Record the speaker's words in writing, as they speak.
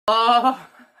Oh,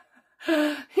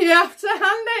 you have to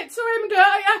hand it to him,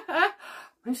 don't you?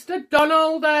 Mr.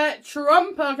 Donald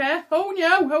Trump, okay? Who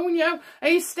knew?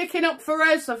 He's sticking up for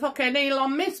us. The fucking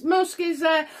Elon Musk is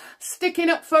sticking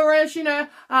up for us, you know.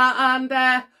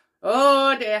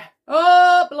 Oh dear.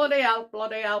 Oh, bloody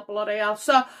hell.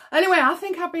 So, anyway, I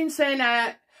think I've been saying,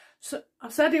 so I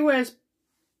said he was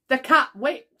the cat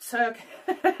whipped, okay?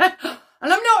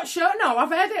 And I'm not sure, no,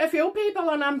 I've heard it a few people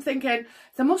and I'm thinking,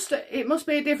 it must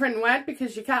be a different word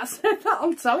because you can't say that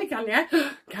on telly, can you?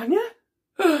 Can you?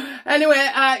 Anyway,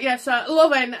 yeah, so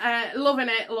loving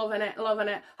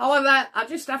it. However, I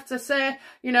just have to say,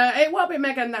 you know, it won't be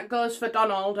Meghan that goes for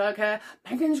Donald, okay?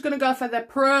 Meghan's going to go for the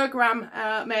programme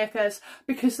makers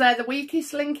because they're the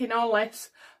weakest link in all this,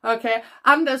 okay?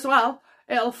 And as well,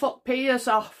 it'll fuck Piers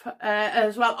off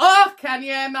as well. Oh, can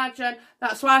you imagine?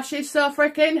 That's why she's so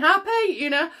freaking happy, you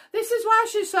know? This is why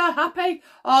she's so happy.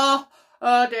 Oh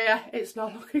dear, it's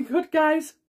not looking good, guys.